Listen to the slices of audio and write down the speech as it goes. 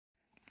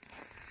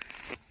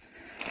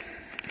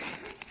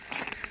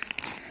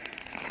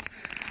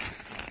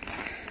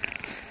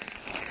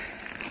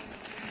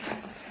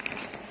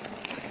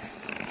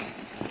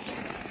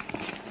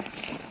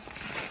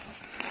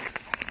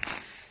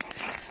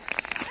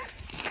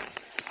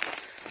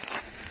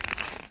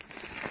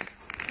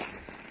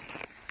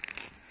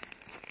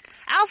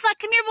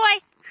here, boy.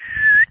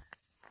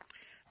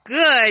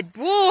 Good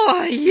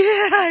boy.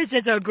 Yes,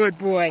 that's a good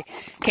boy.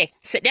 Okay,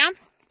 sit down.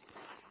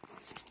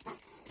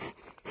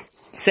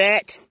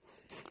 Sit.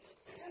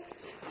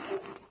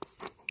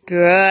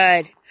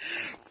 Good.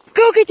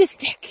 Go get the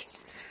stick.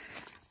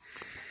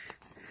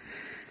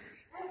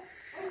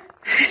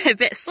 A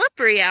bit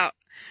slippery out.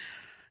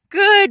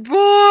 Good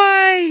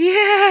boy.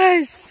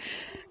 Yes.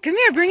 Come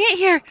here, bring it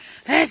here.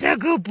 That's a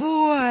good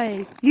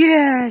boy.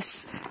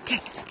 Yes. Okay,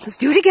 let's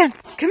do it again.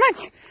 Come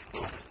on.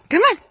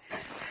 Come on.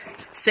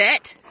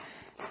 Sit.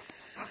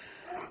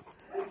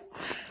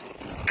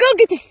 Go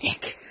get the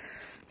stick.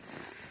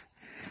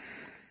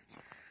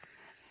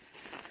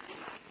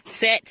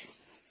 Sit.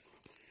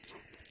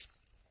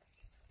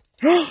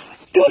 Go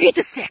get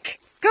the stick.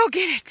 Go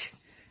get it.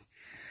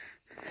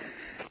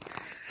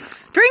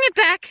 Bring it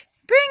back.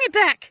 Bring it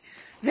back.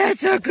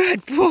 That's a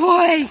good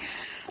boy.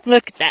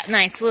 Look at that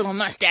nice little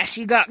mustache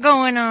you got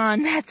going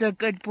on. That's a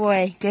good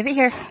boy. Give it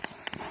here.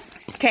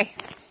 Okay.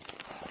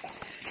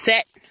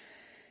 Sit.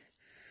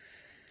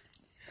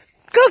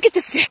 Go get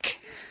the stick.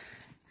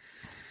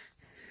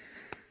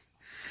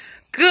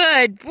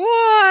 Good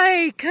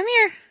boy. Come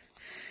here.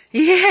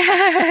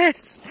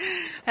 Yes.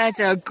 That's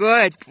a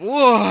good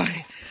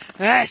boy.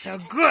 That's a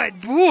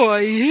good boy.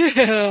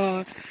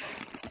 Yeah.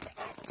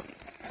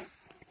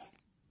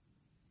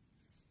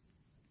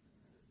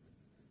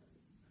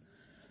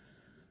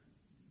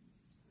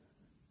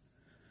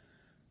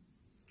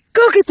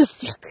 Go get the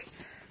stick.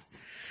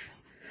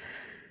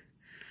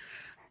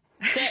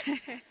 Sit.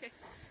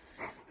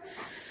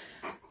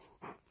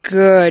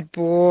 Good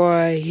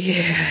boy.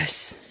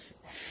 Yes.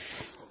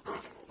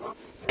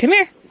 Come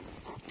here.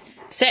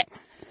 Sit.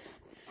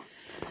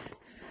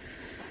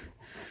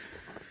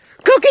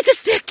 Go get the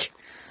stick.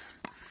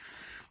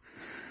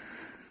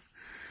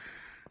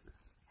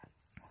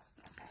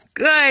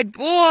 Good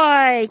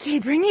boy. Okay,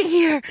 bring it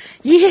here.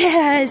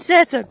 Yes,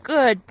 that's a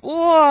good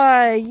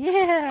boy.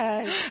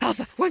 Yes.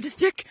 Alpha, want the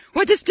stick?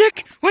 Want the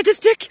stick? Want the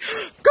stick?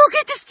 Go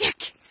get the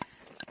stick.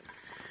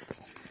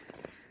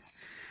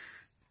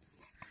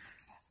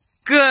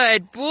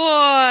 Good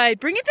boy.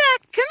 Bring it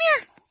back. Come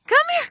here.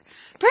 Come here.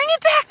 Bring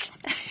it back.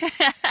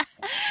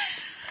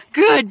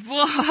 Good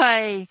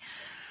boy.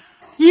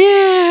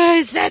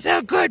 Yes, that's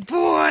a good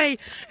boy.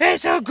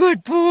 That's a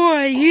good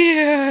boy.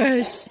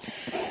 Yes.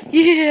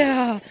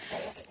 Yeah.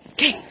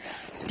 Okay,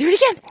 do it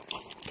again.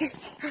 Okay.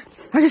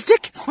 Want a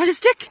stick? Want a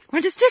stick?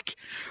 Want a stick?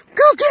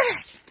 Go get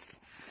it.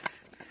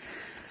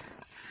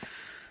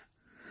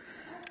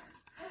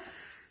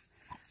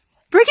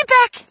 Bring it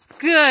back.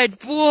 Good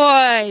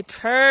boy.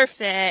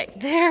 Perfect.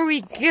 There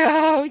we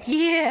go.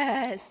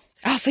 Yes.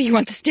 Alpha, you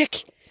want the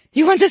stick?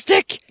 You want the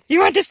stick? You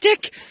want the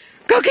stick?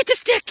 Go get the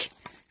stick.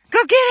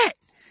 Go get it.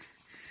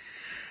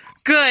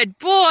 Good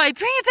boy.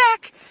 Bring it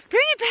back.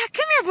 Bring it back.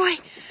 Come here,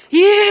 boy.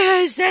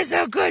 Yes, that's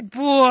a good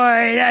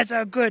boy. That's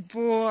a good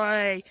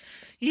boy.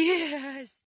 Yes.